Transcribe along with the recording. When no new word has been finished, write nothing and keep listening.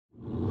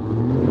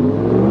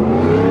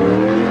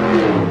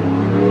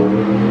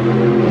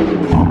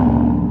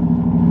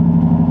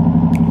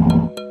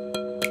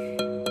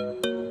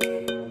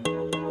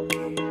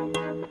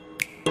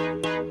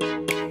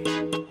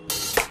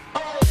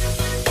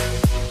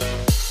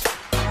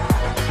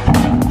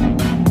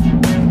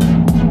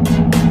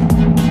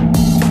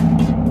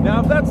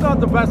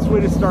the best way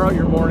to start out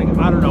your morning,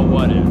 I don't know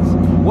what is.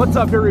 What's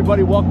up,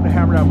 everybody? Welcome to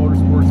Hammerdown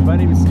Motorsports. My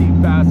name is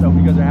Steve Bass. I hope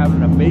you guys are having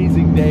an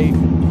amazing day.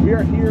 We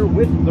are here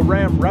with the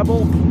Ram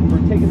Rebel. We're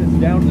taking this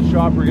down to the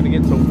shop. We're going to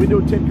get some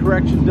window tint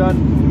correction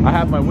done. I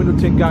have my window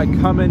tint guy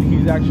coming.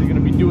 He's actually going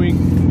to be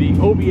doing the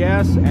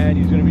OBS, and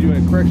he's going to be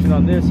doing a correction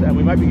on this, and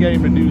we might be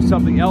getting him to do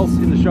something else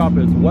in the shop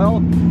as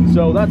well.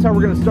 So that's how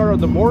we're going to start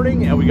out the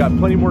morning, and we got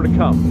plenty more to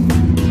come.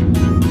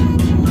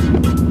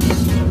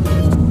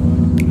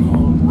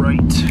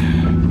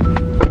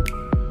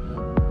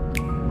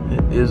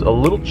 It is a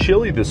little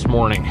chilly this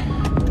morning.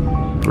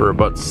 We're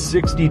about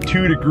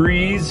 62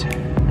 degrees,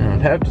 and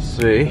I'd have to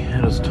say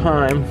it is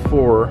time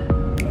for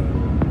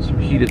some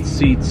heated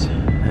seats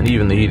and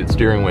even the heated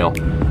steering wheel.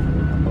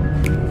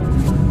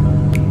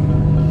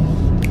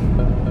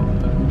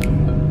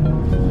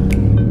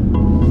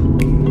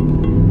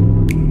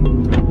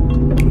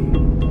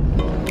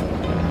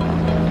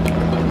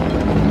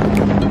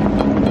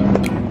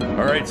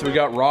 So we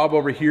got Rob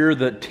over here,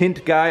 the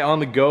tint guy on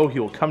the go. He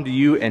will come to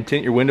you and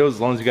tint your windows as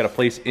long as you got a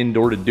place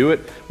indoor to do it.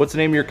 What's the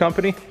name of your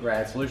company?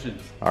 Rad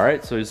Solutions. All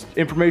right, so his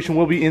information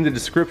will be in the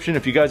description.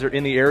 If you guys are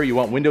in the area, you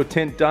want window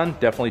tint done,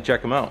 definitely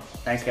check him out.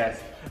 Thanks, guys.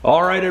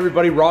 All right,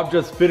 everybody, Rob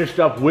just finished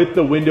up with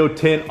the window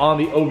tint on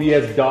the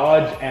OBS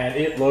Dodge, and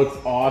it looks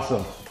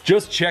awesome.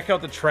 Just check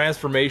out the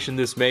transformation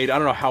this made. I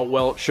don't know how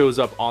well it shows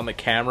up on the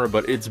camera,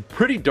 but it's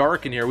pretty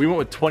dark in here. We went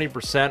with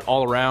 20%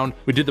 all around.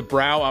 We did the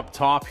brow up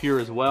top here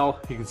as well.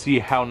 You can see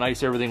how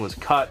nice everything was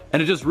cut,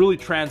 and it just really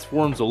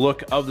transforms the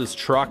look of this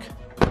truck.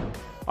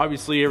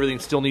 Obviously, everything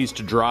still needs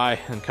to dry,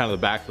 and kind of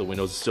the back of the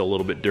windows is still a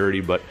little bit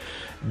dirty, but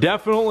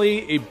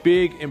definitely a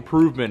big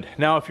improvement.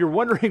 Now, if you're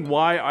wondering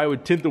why I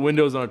would tint the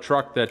windows on a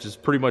truck that's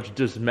just pretty much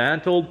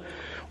dismantled,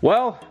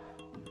 well,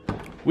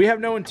 we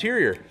have no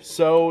interior,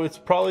 so it's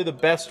probably the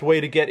best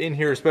way to get in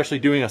here, especially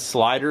doing a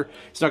slider.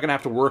 It's not gonna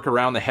have to work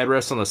around the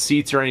headrests on the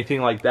seats or anything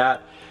like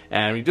that.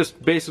 And we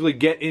just basically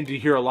get into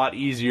here a lot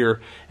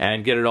easier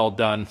and get it all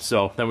done.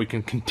 So then we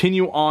can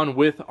continue on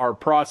with our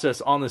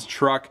process on this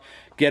truck,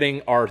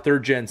 getting our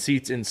 3rd gen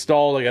seats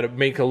installed. I gotta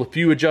make a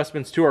few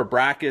adjustments to our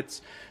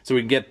brackets so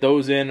we can get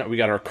those in. We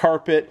got our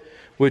carpet,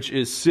 which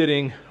is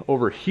sitting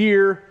over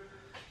here.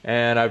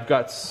 And I've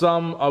got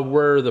some of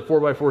where the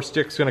 4x4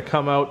 stick's gonna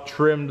come out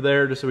trimmed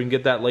there just so we can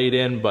get that laid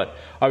in. But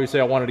obviously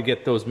I wanted to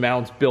get those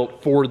mounts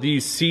built for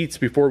these seats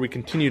before we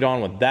continued on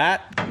with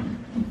that.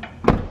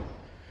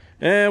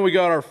 And we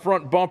got our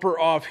front bumper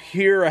off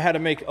here. I had to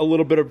make a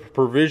little bit of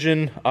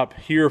provision up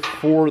here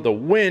for the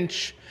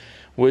winch,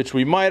 which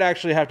we might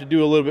actually have to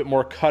do a little bit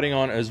more cutting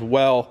on as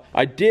well.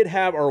 I did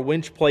have our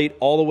winch plate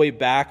all the way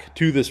back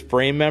to this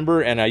frame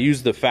member, and I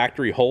used the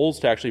factory holes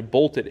to actually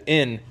bolt it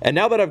in. And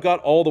now that I've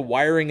got all the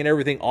wiring and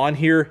everything on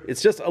here,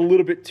 it's just a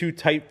little bit too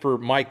tight for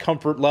my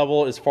comfort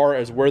level as far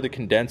as where the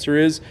condenser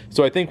is.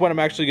 So I think what I'm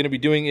actually gonna be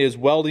doing is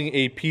welding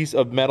a piece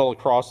of metal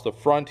across the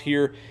front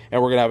here,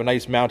 and we're gonna have a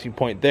nice mounting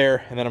point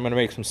there, and then I'm gonna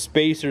make some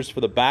spacers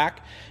for the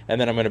back, and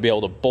then I'm gonna be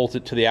able to bolt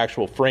it to the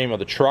actual frame of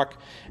the truck.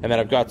 And then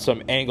I've got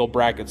some angle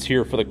brackets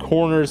here for the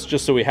corners,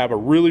 just so we have a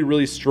really,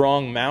 really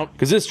strong mount,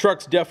 because this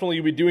truck's definitely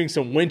gonna be doing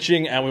some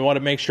winching, and we wanna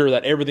make sure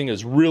that everything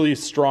is really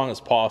strong as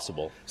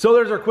possible. So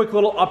there's our quick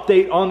little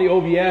update on the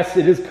OBS.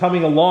 It is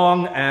coming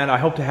along, and I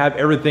hope to have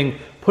everything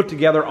put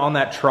together on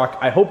that truck.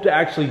 I hope to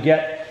actually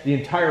get the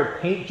entire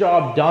paint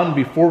job done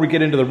before we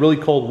get into the really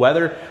cold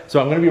weather. So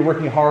I'm gonna be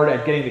working hard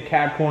at getting the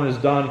cab corners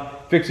done,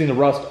 fixing the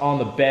rust on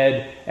the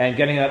bed, and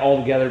getting that all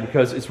together,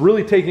 because it's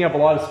really taking up a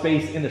lot of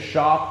space in the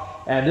shop.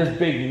 And this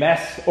big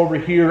mess over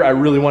here, I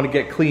really want to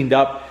get cleaned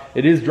up.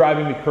 It is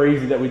driving me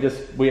crazy that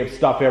we have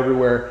stuff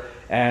everywhere.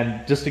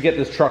 And just to get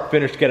this truck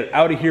finished, get it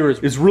out of here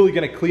is really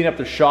gonna clean up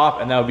the shop,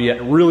 and that would be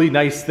a really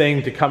nice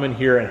thing to come in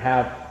here and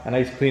have a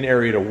nice clean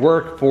area to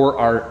work for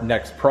our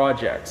next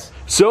projects.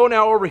 So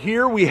now over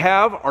here we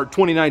have our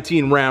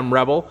 2019 Ram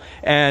Rebel,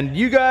 and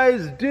you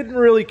guys didn't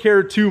really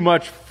care too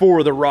much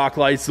for the rock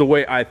lights the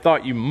way I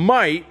thought you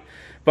might,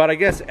 but I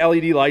guess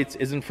LED lights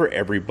isn't for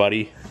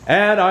everybody.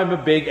 And I'm a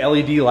big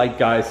LED light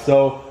guy,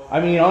 so I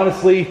mean,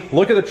 honestly,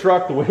 look at the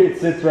truck the way it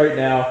sits right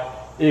now.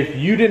 If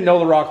you didn't know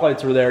the rock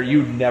lights were there,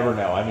 you'd never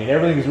know. I mean,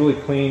 everything's really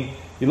clean.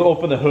 You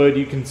open the hood,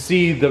 you can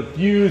see the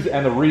fuse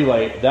and the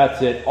relay,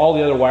 that's it. All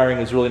the other wiring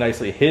is really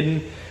nicely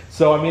hidden.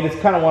 So I mean, it's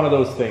kind of one of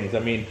those things. I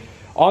mean,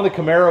 on the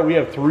Camaro, we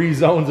have 3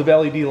 zones of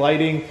LED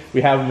lighting.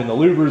 We have them in the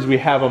louvers, we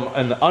have them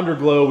in the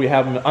underglow, we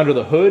have them under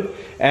the hood.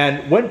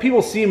 And when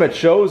people see them at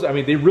shows, I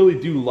mean, they really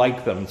do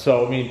like them.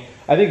 So, I mean,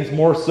 I think it's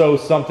more so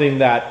something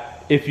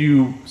that if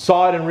you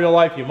saw it in real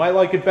life, you might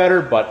like it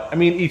better, but I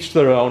mean, each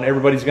their own.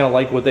 Everybody's gonna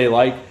like what they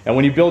like. And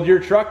when you build your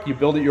truck, you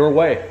build it your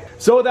way.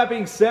 So with that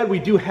being said, we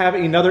do have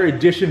another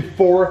edition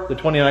for the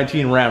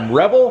 2019 Ram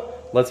Rebel.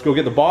 Let's go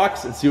get the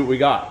box and see what we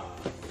got.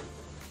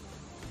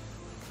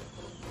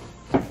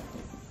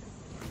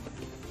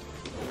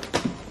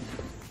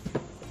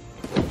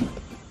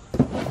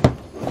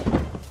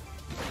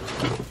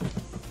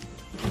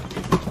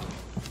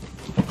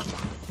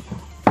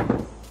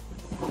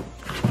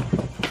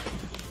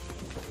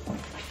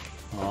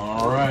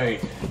 All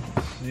right,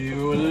 let's see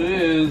what it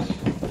is.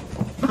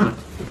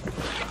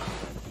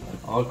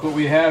 Look what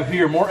we have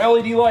here, more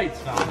LED lights.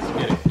 No, let's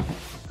get it.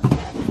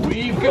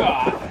 We've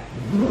got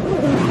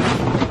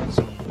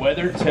some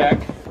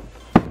WeatherTech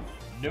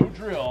no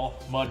drill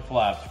mud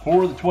flaps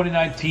for the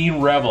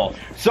 2019 Rebel.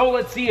 So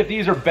let's see if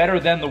these are better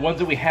than the ones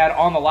that we had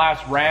on the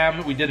last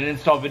Ram. We did an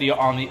install video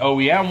on the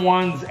OEM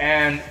ones,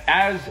 and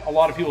as a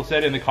lot of people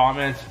said in the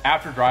comments,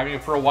 after driving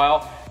it for a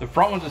while, the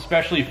front ones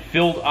especially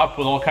filled up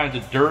with all kinds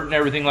of dirt and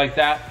everything like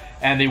that,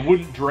 and they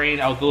wouldn't drain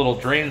out the little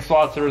drain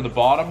slots that are in the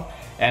bottom,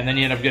 and then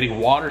you end up getting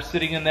water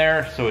sitting in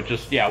there. So it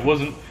just, yeah,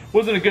 wasn't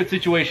a good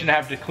situation to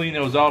have to clean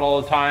those out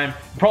all the time.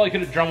 Probably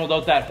could have drummed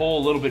out that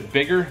hole a little bit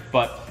bigger,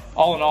 but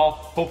all in all,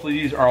 hopefully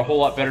these are a whole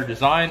lot better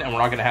design and we're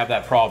not gonna have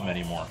that problem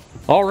anymore.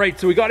 All right,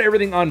 so we got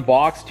everything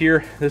unboxed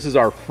here. This is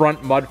our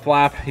front mud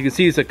flap. You can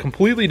see it's a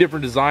completely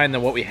different design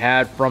than what we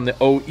had from the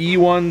OE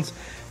ones.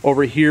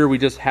 Over here, we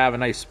just have a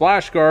nice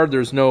splash guard.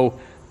 There's no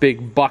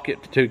big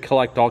bucket to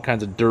collect all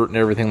kinds of dirt and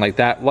everything like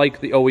that, like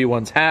the OE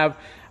ones have.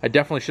 I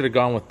definitely should have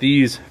gone with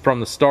these from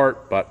the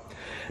start, but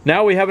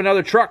now we have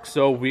another truck,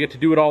 so we get to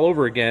do it all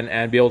over again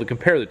and be able to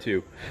compare the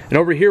two. And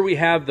over here we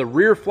have the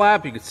rear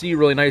flap. You can see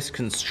really nice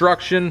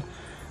construction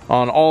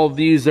on all of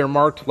these. They're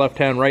marked left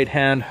hand, right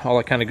hand, all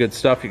that kind of good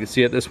stuff. You can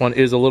see it. This one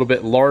is a little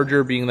bit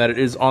larger, being that it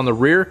is on the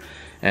rear,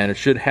 and it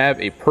should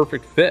have a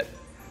perfect fit.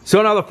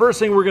 So now the first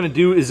thing we're gonna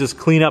do is just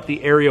clean up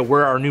the area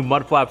where our new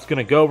mud flap's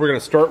gonna go. We're gonna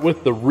start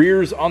with the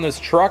rears on this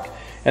truck,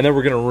 and then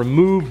we're gonna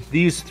remove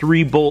these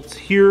 3 bolts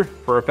here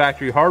for our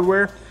factory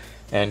hardware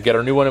and get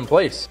our new one in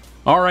place.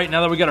 All right,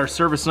 now that we got our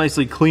surface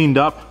nicely cleaned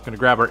up, I'm gonna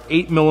grab our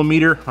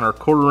 8mm on our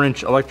 1/4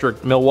 inch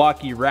electric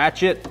Milwaukee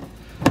ratchet.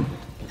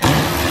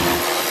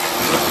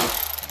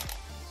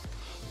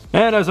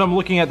 And as I'm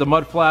looking at the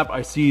mud flap,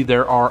 I see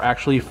there are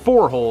actually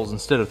 4 holes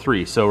instead of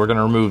 3. So we're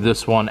gonna remove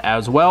this one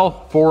as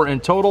well, 4 in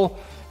total,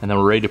 and then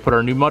we're ready to put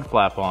our new mud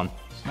flap on.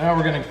 So now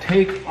we're gonna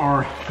take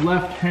our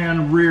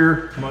left-hand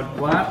rear mud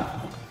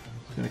flap.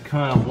 Gonna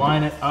kind of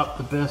line it up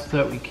the best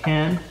that we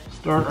can.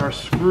 Start our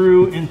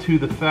screw into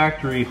the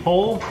factory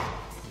hole.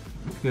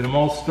 Get them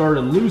all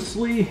started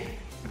loosely.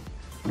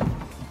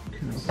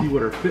 Kind of see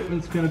what our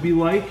fitment's gonna be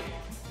like.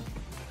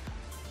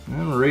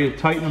 And we're ready to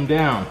tighten them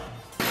down.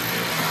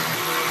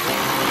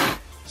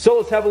 So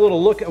let's have a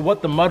little look at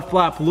what the mud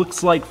flap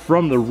looks like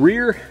from the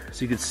rear.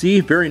 So you can see,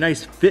 very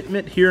nice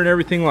fitment here and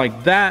everything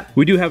like that.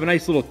 We do have a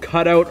nice little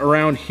cutout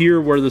around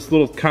here where this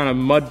little kind of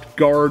mud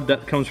guard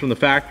that comes from the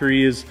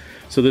factory is.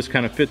 So this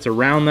kind of fits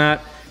around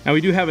that. And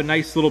we do have a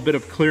nice little bit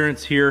of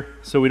clearance here,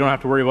 so we don't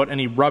have to worry about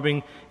any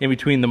rubbing in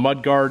between the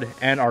mud guard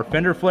and our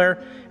fender flare.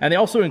 And they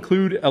also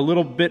include a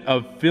little bit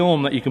of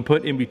film that you can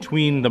put in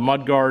between the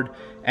mud guard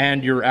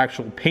and your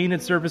actual painted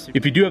surface.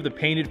 If you do have the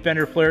painted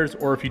fender flares,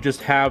 or if you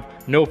just have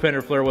no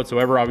fender flare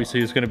whatsoever,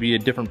 obviously it's gonna be a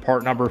different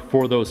part number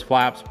for those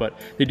flaps, but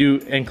they do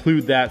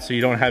include that so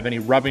you don't have any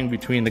rubbing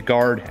between the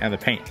guard and the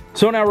paint.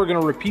 So now we're gonna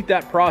repeat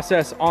that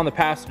process on the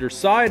passenger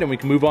side and we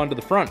can move on to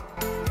the front.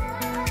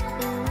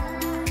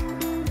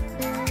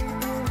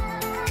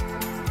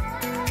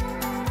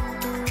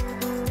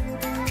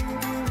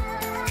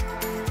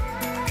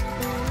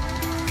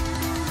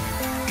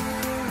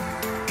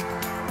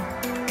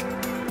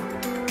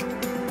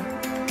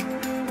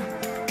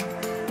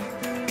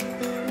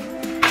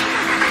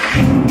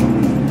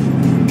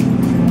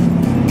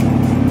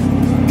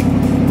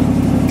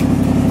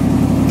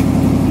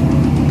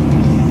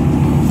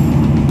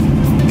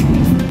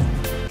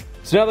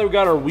 So now that we've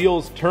got our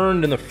wheels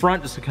turned in the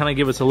front, just to kind of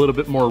give us a little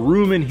bit more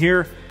room in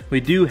here, we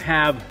do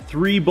have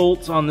 3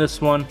 bolts on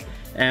this one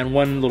and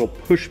 1 little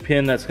push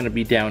pin that's going to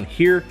be down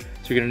here.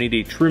 So you're going to need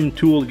a trim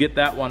tool to get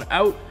that one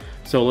out.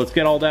 So let's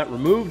get all that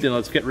removed and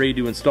let's get ready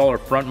to install our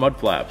front mud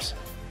flaps.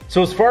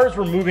 So as far as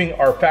removing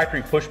our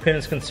factory push pin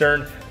is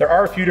concerned, there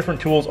are a few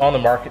different tools on the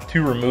market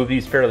to remove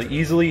these fairly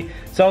easily.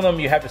 Some of them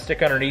you have to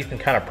stick underneath and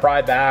kind of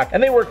pry back,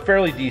 and they work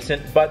fairly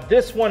decent, but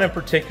this one in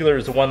particular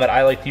is the one that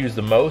I like to use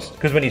the most,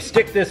 because when you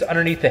stick this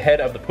underneath the head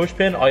of the push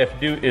pin, all you have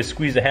to do is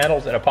squeeze the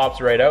handles and it pops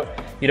right out.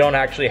 You don't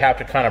actually have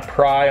to kind of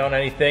pry on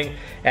anything,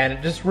 and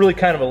it just really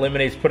kind of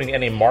eliminates putting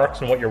any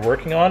marks on what you're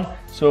working on.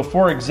 So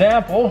for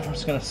example, I'm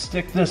just gonna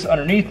stick this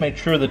underneath, make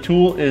sure the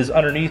tool is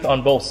underneath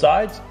on both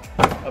sides.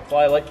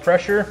 Apply light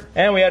pressure,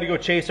 and we had to go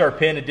chase our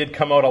pin. It did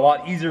come out a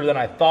lot easier than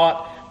I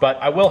thought, but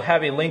I will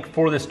have a link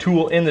for this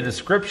tool in the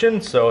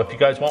description, so if you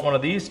guys want one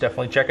of these,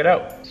 definitely check it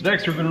out. So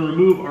next we're going to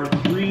remove our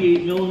 3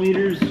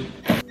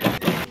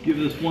 8mm. Give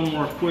this one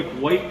more quick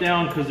wipe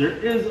down because there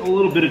is a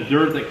little bit of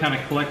dirt that kind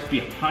of collects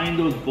behind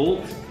those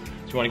bolts. So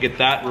you want to get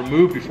that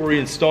removed before you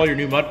install your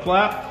new mud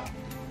flap.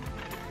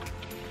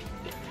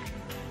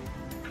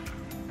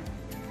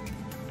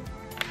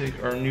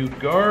 Take our new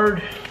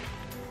guard.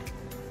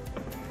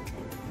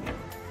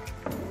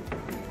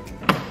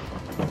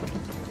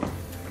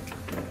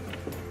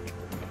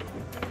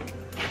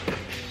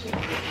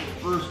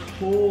 First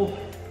hole.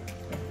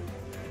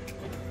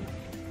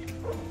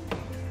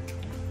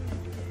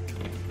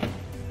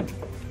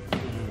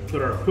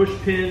 Put our push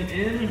pin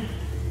in.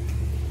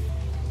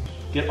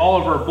 Get all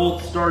of our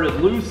bolts started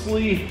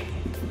loosely.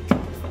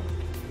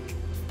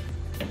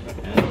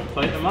 And we'll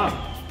tighten them up.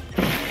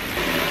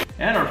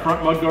 and our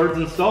front mud guards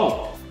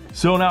installed.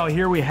 So now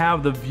here we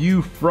have the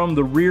view from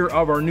the rear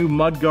of our new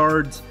mud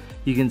guards.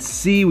 You can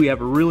see we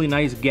have a really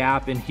nice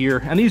gap in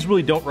here, and these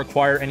really don't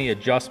require any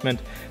adjustment.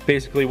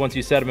 Basically, once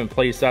you set them in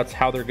place, that's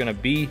how they're gonna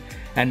be.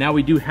 And now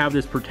we do have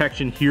this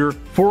protection here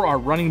for our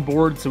running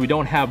board, so we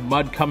don't have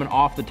mud coming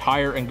off the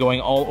tire and going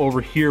all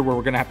over here where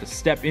we're gonna have to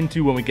step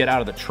into when we get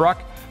out of the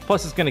truck.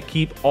 Plus, it's gonna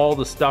keep all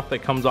the stuff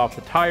that comes off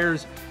the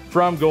tires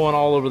from going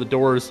all over the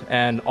doors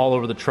and all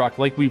over the truck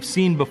like we've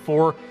seen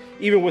before,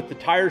 even with the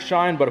tire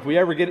shine. But if we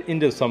ever get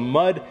into some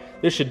mud,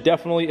 this should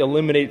definitely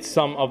eliminate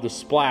some of the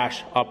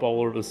splash up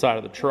all over the side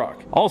of the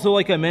truck. Also,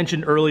 like I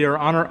mentioned earlier,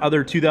 on our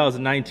other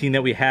 2019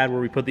 that we had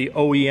where we put the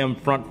OEM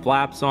front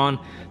flaps on,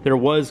 there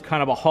was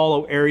kind of a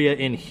hollow area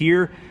in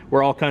here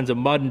where all kinds of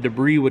mud and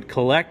debris would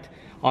collect.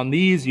 On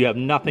these, you have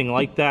nothing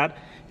like that.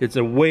 It's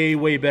a way,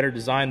 way better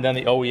design than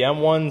the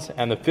OEM ones,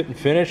 and the fit and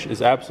finish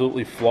is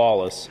absolutely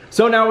flawless.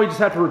 So now we just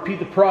have to repeat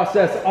the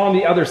process on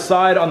the other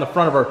side on the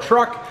front of our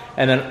truck,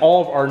 and then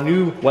all of our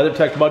new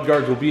WeatherTech mud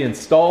guards will be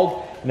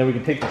installed, and then we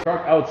can take the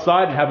truck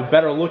outside and have a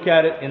better look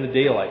at it in the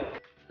daylight.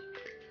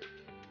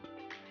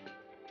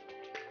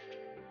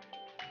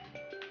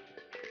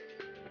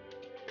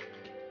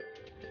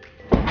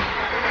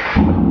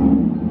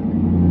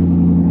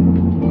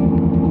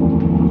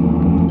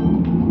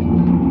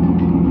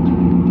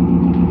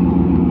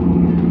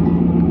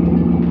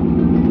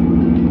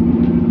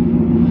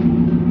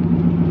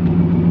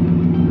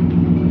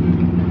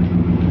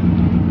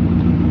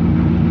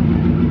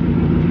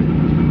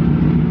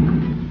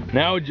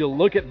 Now would you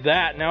look at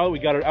that, now that we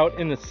got it out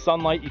in the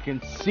sunlight, you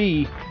can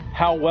see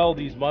how well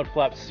these mud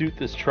flaps suit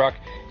this truck.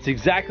 It's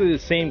exactly the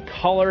same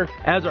color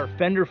as our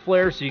fender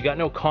flare, so you got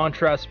no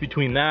contrast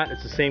between that.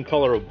 It's the same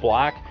color of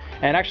black,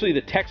 and actually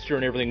the texture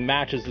and everything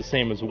matches the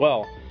same as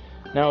well.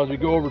 Now as we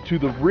go over to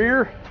the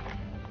rear,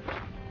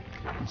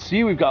 you can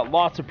see we've got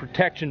lots of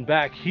protection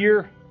back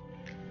here,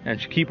 and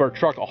it should keep our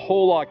truck a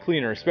whole lot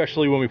cleaner,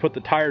 especially when we put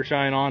the tire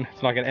shine on.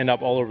 It's not gonna end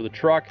up all over the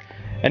truck.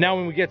 And now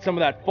when we get some of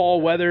that fall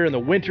weather and the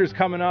winter's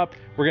coming up,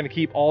 we're gonna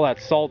keep all that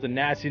salt and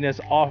nastiness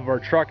off of our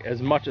truck as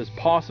much as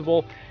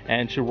possible,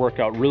 and should work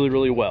out really,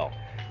 really well.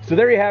 So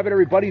there you have it,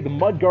 everybody, the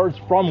mud guards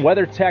from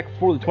WeatherTech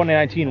for the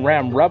 2019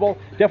 Ram Rebel.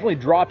 Definitely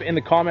drop in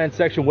the comment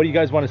section what do you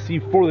guys want to see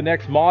for the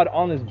next mod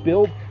on this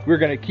build. We're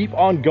going to keep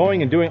on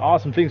going and doing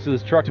awesome things to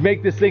this truck to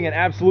make this thing an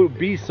absolute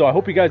beast. So I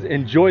hope you guys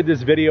enjoyed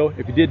this video.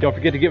 If you did, don't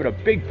forget to give it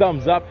a big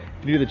thumbs up.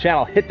 If you're new to the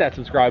channel, hit that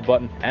subscribe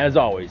button. And as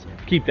always,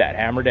 keep that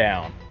hammer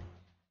down.